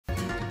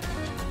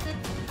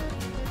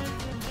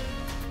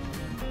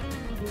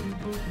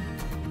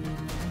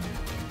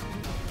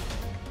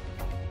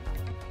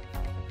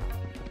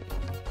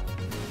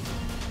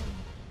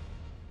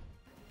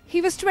He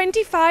was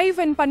 25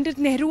 when Pandit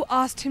Nehru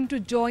asked him to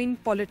join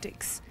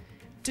politics.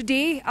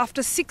 Today,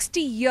 after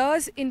 60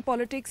 years in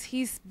politics,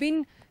 he's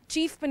been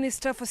Chief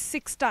Minister for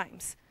 6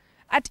 times.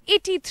 At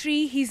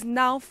 83, he's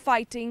now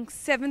fighting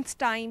 7th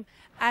time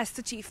as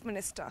the Chief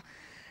Minister.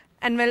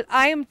 And well,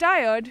 I am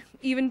tired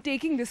even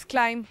taking this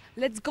climb.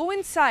 Let's go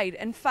inside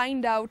and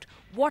find out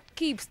what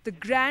keeps the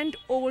grand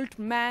old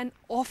man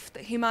of the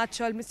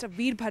Himachal, Mr.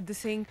 Virbhadra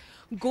Singh,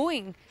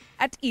 going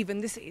at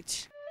even this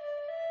age.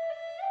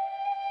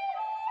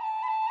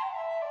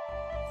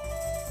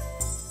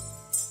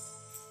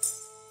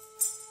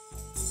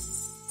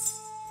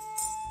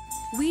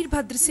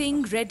 Virbhadra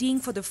Singh readying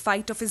for the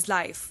fight of his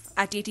life.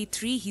 At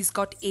 83, he's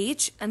got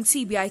age and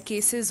CBI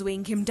cases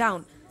weighing him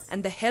down,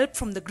 and the help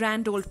from the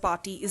grand old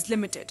party is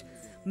limited.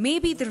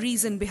 Maybe the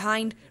reason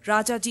behind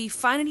Rajaji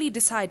finally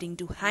deciding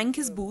to hang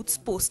his boots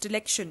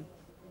post-election.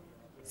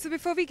 So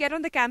before we get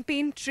on the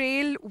campaign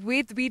trail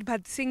with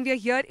Virbhadra Singh, we are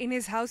here in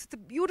his house. It's a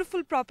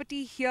beautiful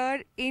property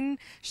here in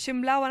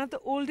Shimla, one of the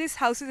oldest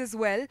houses as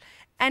well.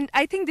 And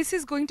I think this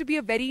is going to be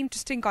a very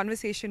interesting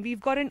conversation. We've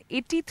got an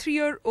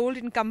 83-year-old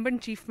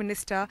incumbent Chief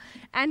Minister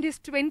and his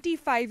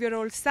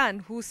 25-year-old son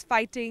who's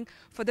fighting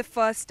for the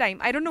first time.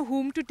 I don't know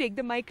whom to take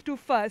the mic to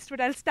first, but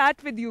I'll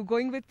start with you,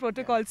 going with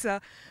protocol, sir.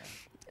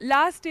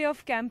 Last day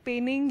of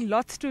campaigning,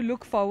 lots to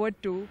look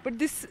forward to. But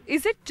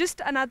is it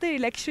just another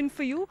election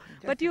for you?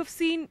 But you've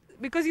seen,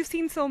 because you've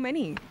seen so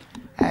many.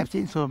 I've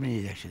seen so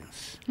many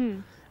elections.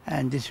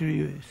 And this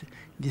will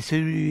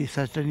be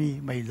certainly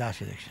my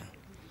last election.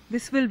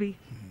 This will be.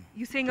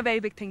 You're saying a very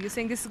big thing. You're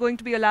saying this is going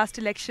to be your last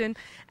election.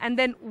 And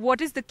then what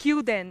is the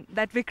cue then?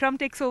 That Vikram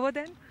takes over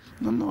then?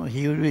 No,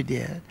 he will be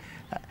there.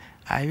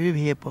 I will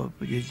be here for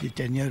the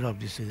tenure of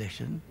this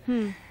election.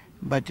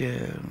 But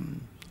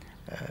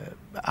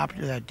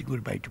after that,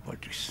 goodbye to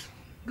politics.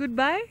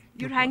 Goodbye?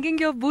 You're hanging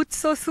your boots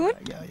so soon?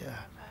 Yeah.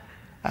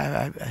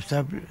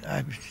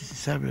 I've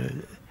served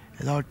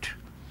a lot.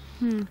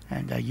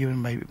 And I've given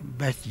my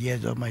best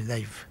years of my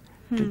life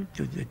to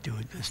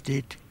the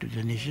state, to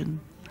the nation.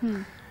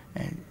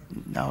 And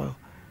now,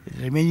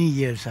 the remaining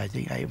years, I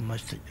think I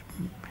must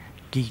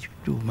keep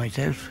to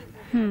myself.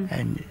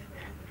 And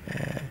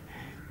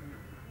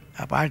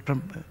apart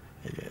from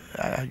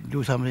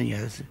do something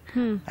else,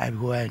 I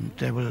go and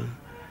travel.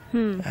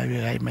 I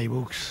will write my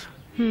books.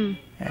 And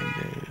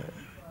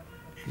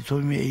so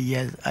many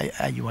years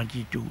I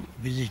wanted to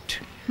visit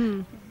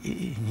in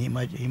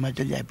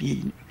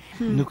Himachal,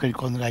 nook and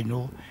corner I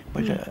know,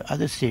 but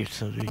other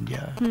states of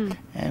India,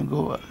 and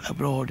go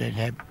abroad and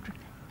have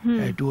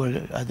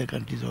to other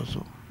countries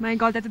also. My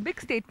God, that's a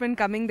big statement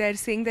coming there,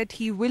 saying that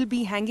he will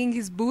be hanging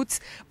his boots.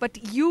 But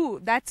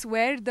that's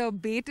where the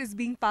bait is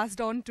being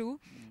passed on to.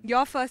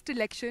 Your first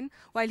election,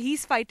 while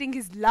he's fighting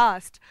his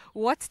last.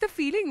 What's the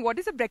feeling? What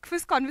is a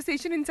breakfast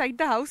conversation inside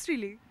the house,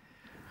 really?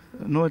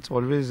 No, it's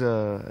always,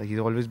 he's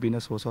always been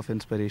a source of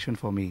inspiration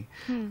for me.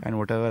 And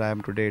whatever I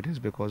am today, it is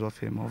because of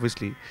him,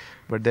 obviously.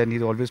 But then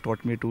he's always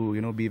taught me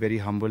to, be very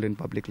humble in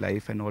public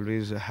life and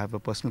always have a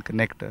personal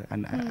connect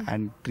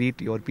and treat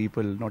your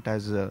people not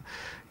as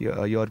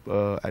your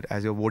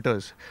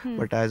voters,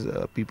 but as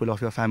people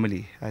of your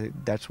family.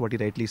 That's what he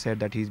rightly said,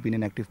 that he's been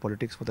in active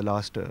politics for the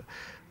last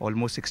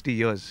almost 60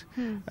 years.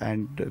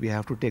 And we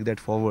have to take that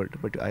forward.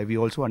 But we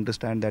also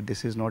understand that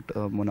this is not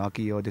a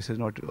monarchy or this is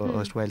not a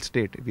erstwhile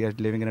state. We are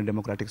living in a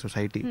democratic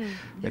society.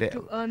 You have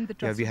to earn the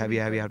trust. We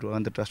have to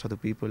earn the trust of the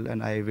people,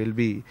 and I will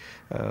be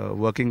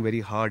working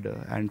very hard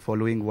and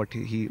following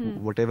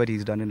whatever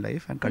he's done in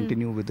life and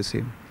continue with the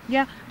same.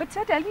 Yeah, but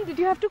sir, tell me, did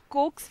you have to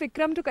coax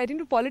Vikram to get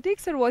into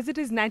politics, or was it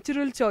his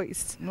natural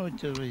choice? No,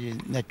 it was a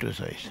natural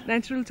choice.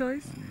 Natural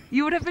choice?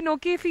 You would have been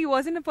okay if he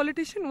wasn't a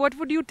politician? What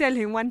would you tell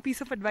him? One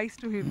piece of advice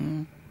to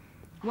him?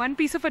 One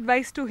piece of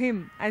advice to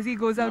him as he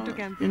goes out to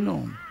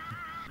campaign?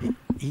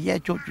 He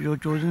had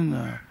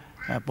chosen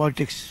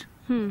politics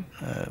on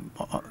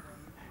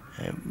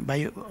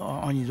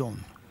his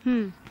own.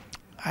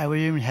 I was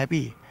even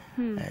happy.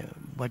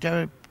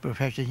 Whatever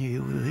profession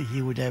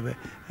he would have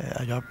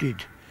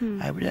adopted,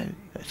 I would have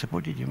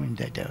supported him in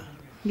that.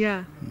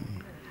 Yeah.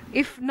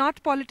 If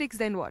not politics,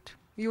 then what?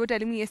 You were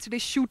telling me yesterday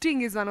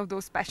shooting is one of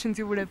those passions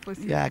you would have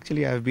pursued. Yeah,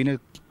 actually I've been a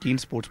keen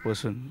sports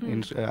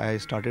person. I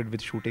started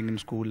with shooting in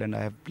school and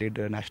I have played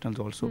nationals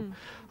also.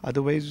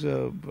 Otherwise,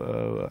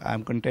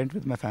 I'm content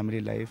with my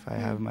family life. I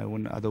have my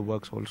own other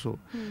works also.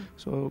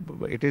 So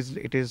it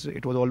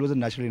was always a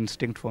natural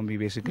instinct for me,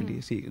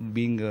 basically. See,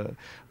 being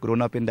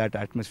grown up in that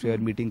atmosphere,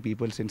 meeting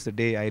people since the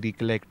day I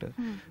recollect.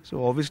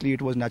 So obviously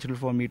it was natural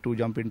for me to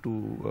jump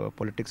into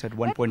politics at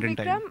one point in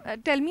time.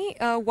 Tell me,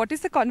 what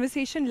is the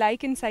conversation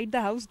like inside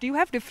the house? Do you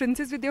have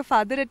differences with your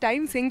father at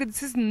times, saying that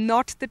this is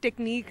not the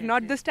technique,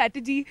 not the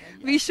strategy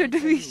we should?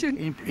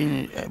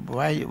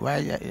 While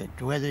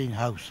together in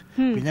house,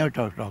 we never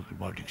talk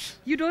politics.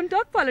 You don't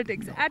talk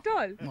politics at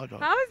all? Not at all.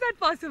 How is that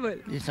possible?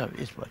 It's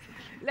possible.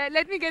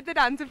 Let me get that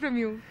answer from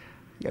you.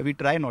 Yeah, we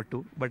try not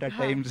to, but at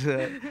times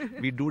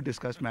we do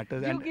discuss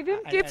matters. Do you give him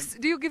tips?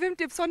 Do you give him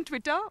tips on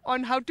Twitter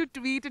on how to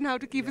tweet and how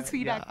to keep his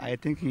feed active? I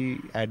think he,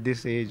 at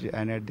this age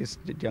and at this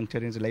juncture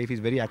in his life, he's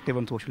very active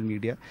on social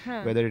media,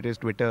 whether it is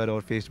Twitter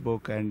or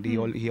Facebook, and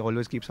he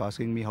always keeps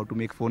asking me how to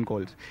make phone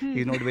calls.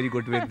 He's not very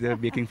good with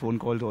making phone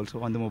calls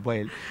also on the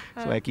mobile,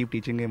 so I keep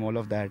teaching him all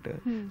of that.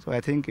 So I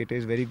think it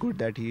is very good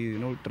that he,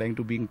 trying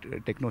to be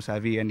techno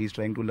savvy, and he's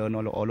trying to learn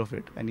all of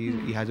it, and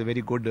he has a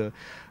very good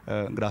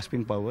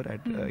grasping power at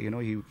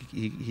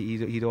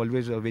he's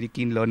always a very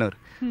keen learner.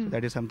 So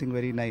that is something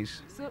very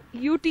nice. So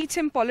you teach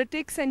him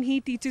politics and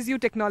he teaches you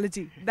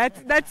technology.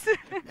 That's That's true.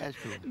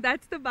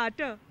 that's the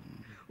batter.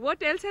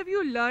 What else have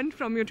you learned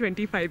from your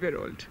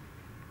 25-year-old?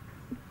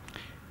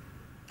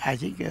 I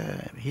think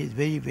he's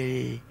very,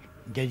 very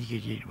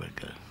dedicated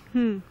worker.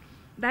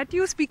 That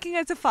you speaking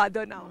as a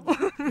father now.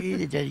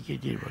 He's a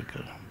dedicated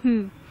worker.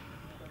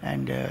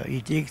 And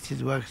he takes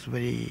his works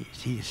very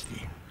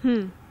seriously.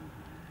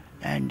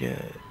 And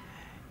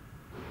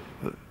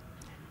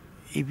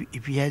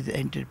if he has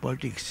entered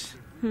politics,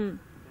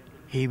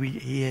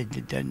 he has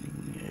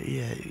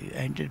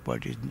entered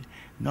politics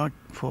not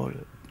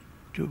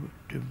to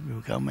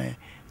become a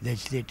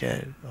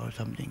legislator or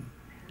something.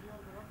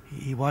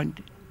 He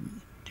wants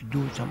to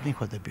do something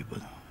for the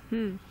people,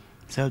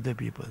 serve the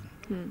people,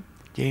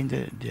 change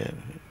the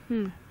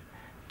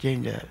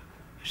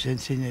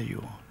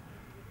scenario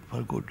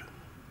for good.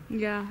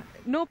 Yeah,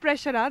 no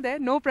pressure, are there?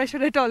 No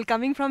pressure at all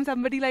coming from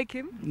somebody like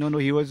him. No,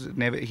 he was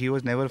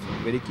never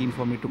very keen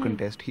for me to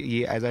contest.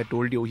 He, as I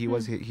told you,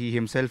 he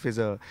himself is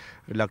a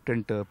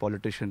reluctant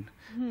politician.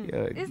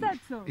 Is that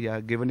so?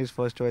 Yeah, given his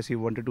first choice, he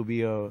wanted to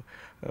be a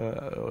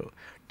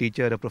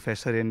teacher, a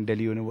professor in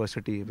Delhi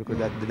University, because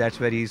that's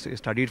where he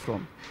studied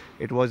from.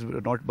 It was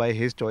not by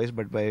his choice,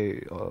 but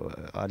by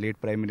our late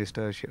Prime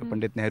Minister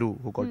Pandit Nehru,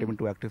 who got him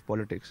into active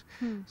politics.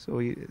 So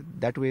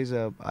that ways,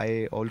 though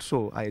I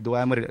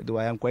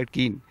am quite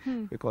keen,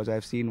 because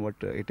I've seen what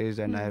it is,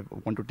 and I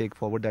want to take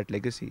forward that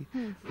legacy.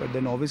 But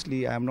then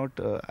obviously I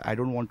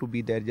don't want to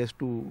be there just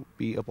to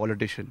be a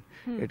politician.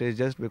 It is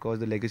just because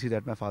the legacy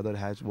that my father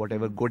has,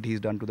 whatever good he's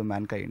done to the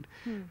mankind,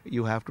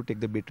 you have to take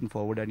the baton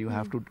forward, and you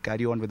have to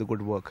carry on with the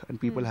good work. And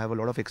people have a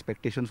lot of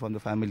expectations from the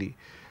family.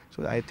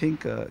 So I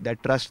think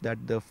that trust that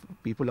the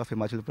people of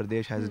Himachal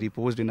Pradesh has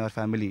reposed in our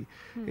family,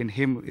 in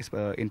him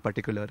in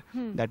particular,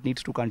 that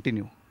needs to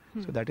continue.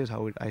 So that is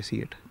how I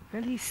see it.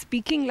 Well, he's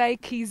speaking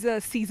like he's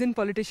a seasoned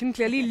politician.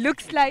 Clearly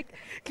looks like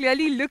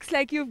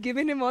you've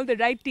given him all the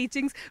right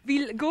teachings.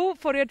 We'll go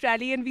for your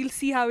rally and we'll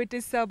see how it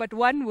is, sir. But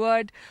one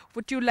word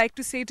would you like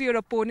to say to your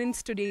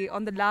opponents today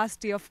on the last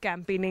day of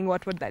campaigning?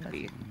 What would that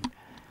be?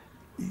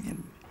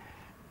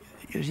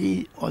 You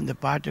see, on the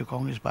part of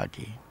Congress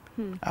Party,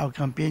 our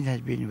campaign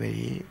has been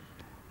very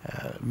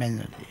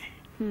mannerly.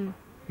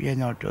 We are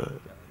not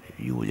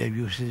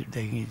abusive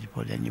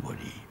for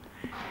anybody.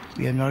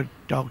 We have not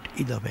talked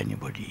ill of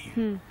anybody.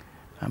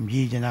 हम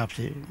जी जनाब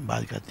से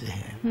बात करते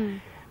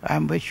हैं. I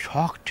am very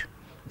shocked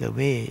the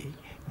way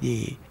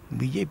the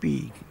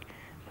BJP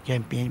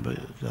campaign was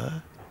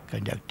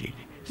conducted.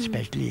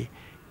 Especially,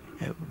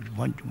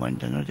 one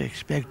does not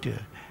expect a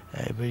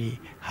very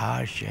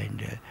harsh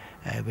and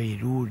very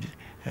rude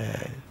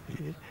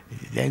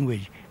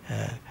language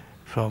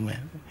from the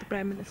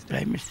Prime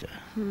Minister.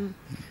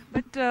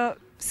 But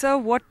sir,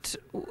 what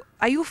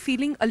are you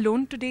feeling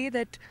alone today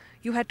that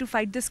you had to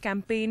fight this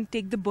campaign,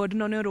 take the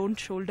burden on your own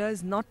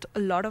shoulders, not a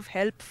lot of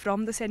help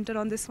from the centre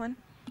on this one?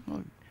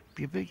 No,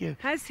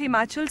 Has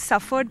Himachal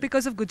suffered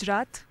because of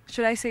Gujarat?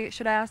 Should I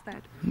ask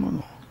that?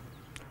 No.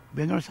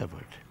 We have not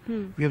suffered.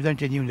 We have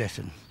learned a new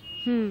lesson.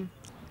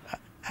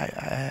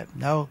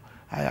 Now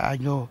I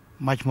know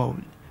much more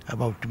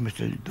about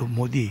Mr.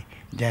 Modi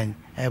than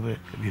ever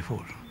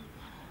before.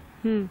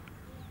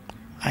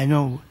 I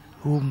know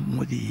who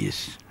Modi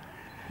is.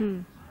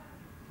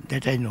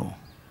 That I know.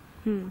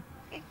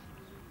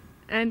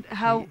 And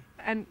how?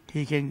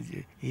 He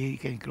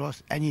can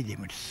cross any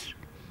limits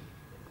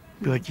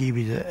to achieve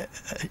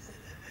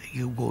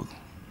his goal.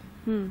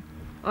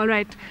 All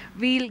right,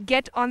 we'll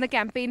get on the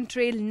campaign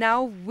trail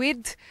now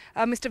with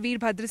Mr.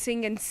 Virbhadra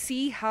Singh and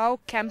see how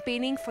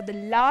campaigning for the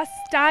last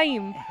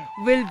time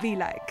will be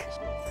like.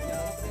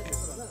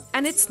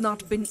 And it's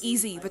not been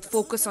easy. With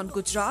focus on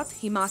Gujarat,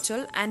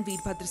 Himachal and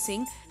Virbhadra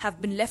Singh have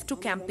been left to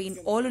campaign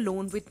all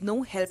alone with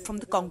no help from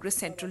the Congress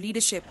central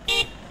leadership.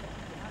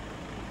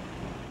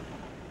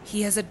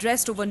 He has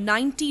addressed over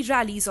 90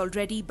 rallies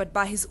already, but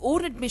by his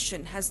own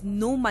admission has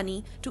no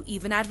money to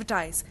even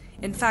advertise.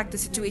 In fact, the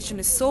situation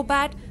is so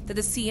bad that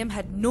the CM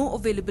had no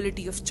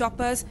availability of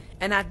choppers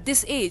and at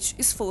this age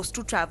is forced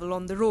to travel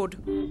on the road.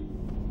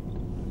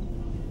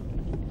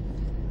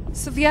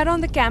 So we are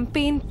on the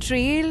campaign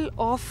trail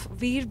of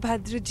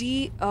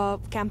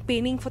Virbhadraji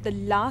campaigning for the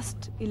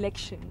last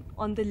election,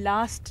 on the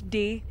last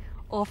day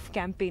of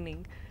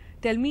campaigning.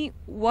 Tell me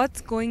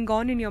what's going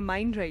on in your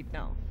mind right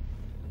now?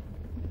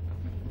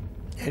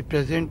 At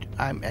present,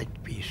 I'm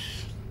at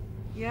peace.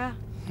 Yeah.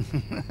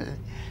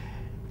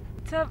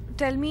 So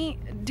tell me,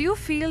 do you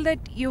feel that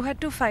you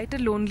had to fight a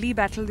lonely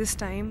battle this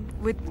time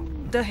with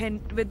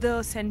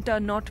the centre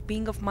not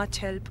being of much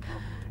help?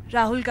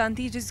 Rahul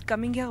Gandhi just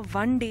coming here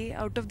one day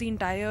out of the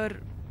entire,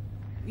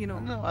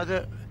 No,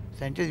 other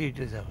centre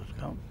leaders have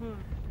come.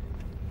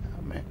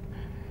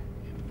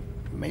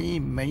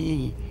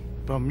 Many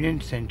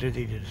prominent centre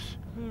leaders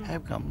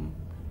have come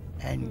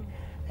and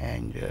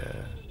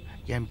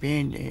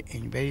campaigned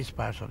in various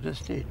parts of the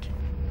state.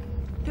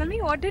 Tell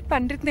me, what did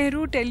Pandit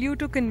Nehru tell you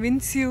to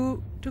convince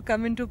you to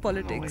come into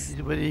politics?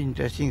 It's a very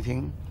interesting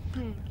thing.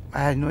 I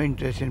had no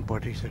interest in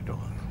politics at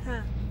all.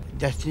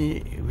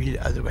 Destiny willed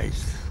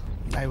otherwise.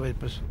 I was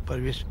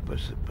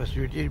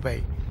persuaded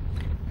by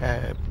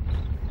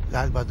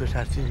Lal Bahadur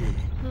Shastri,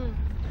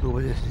 who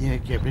was a senior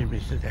cabinet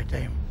minister at that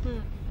time.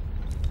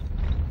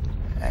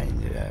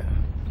 And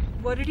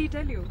What did he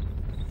tell you?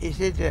 he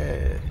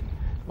said,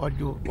 what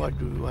do you want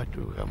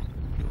to come?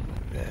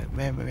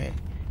 मैं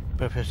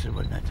professor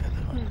बनना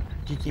चाहता हूँ,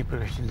 teaching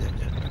profession लेना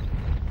चाहता हूँ.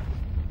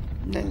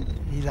 Then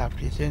he laughed.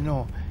 He said,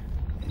 no,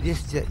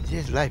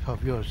 this life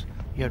of yours,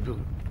 you have to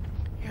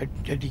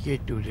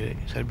dedicate to the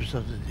service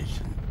of the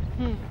nation.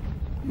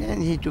 Then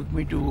he took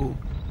me to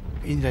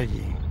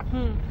Indraji.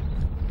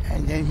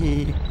 And then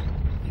he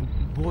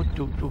both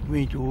took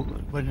me to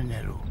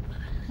Nehru.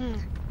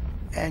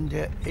 And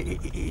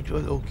it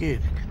was okay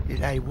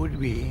that I would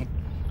be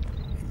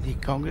the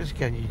Congress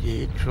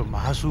candidate from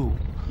Mahasu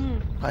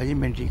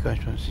parliamentary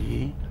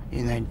constituency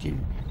in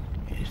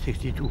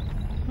 1962.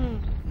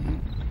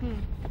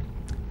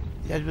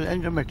 That was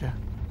end of matter.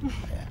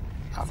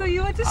 So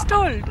you were just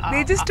told?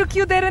 They just took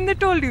you there and they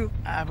told you?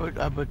 I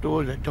was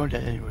told that don't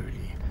tell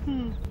anybody.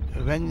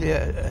 When they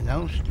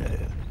announced,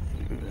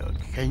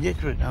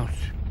 candidates were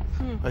announced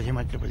for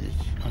Himachal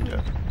Pradesh,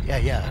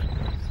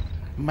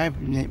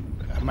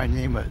 my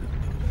name was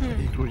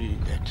included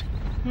in that.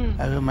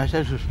 I was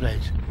myself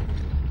surprised.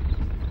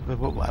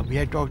 We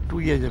had talked 2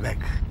 years back.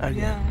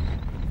 Yeah.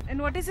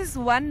 And what is this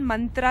one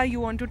mantra you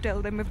want to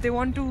tell them? If they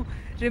want to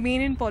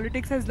remain in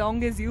politics as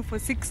long as you for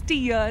 60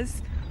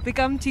 years,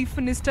 become chief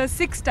minister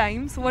 6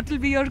 times, what will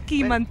be your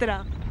key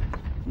mantra?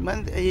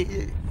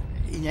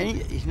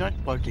 It's not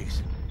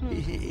politics.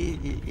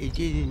 It is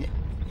in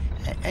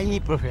any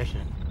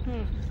profession.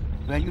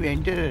 When you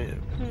enter a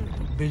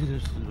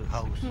business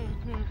house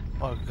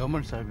or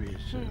government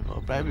service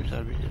or private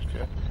service,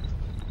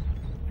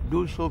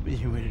 do so with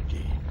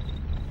humility.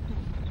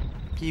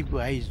 Keep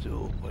your eyes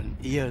open,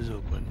 ears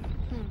open.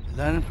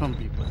 Learn from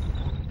people.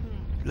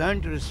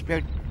 Learn to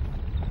respect.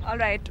 All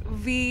right,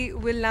 we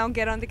will now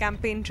get on the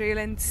campaign trail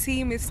and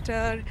see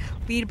Mr.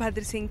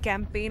 Virbhadra Singh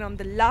campaign on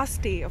the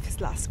last day of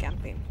his last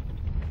campaign.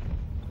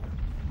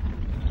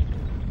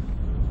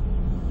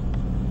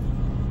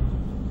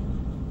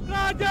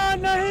 राजा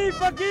नहीं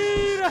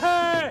फकीर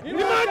है,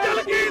 हिमाचल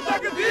की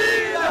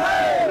तकदीर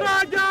है।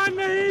 राजा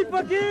नहीं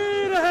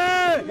फकीर है,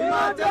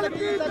 हिमाचल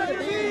की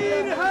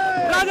तकदीर है।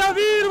 राजा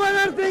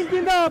वीरभद्र सिंह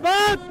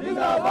जिंदाबाद,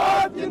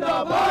 जिंदाबाद,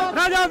 जिंदाबाद।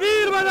 राजा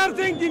वीरभद्र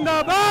सिंह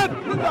जिंदाबाद,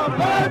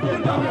 जिंदाबाद,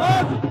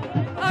 जिंदाबाद।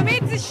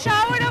 Amidst a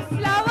shower of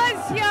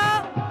flowers here,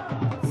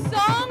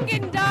 song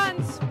and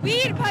dance,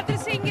 Virbhadra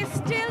Singh is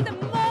still the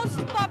most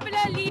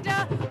popular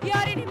leader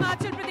here in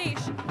Himachal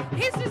Pradesh.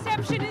 His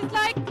reception is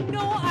like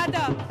no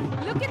other.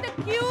 Look at the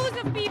queues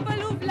of people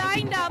who've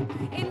lined up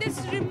in this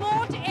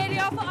remote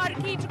area of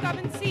Arki to come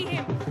and see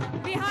him.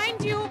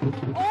 Behind you,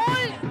 all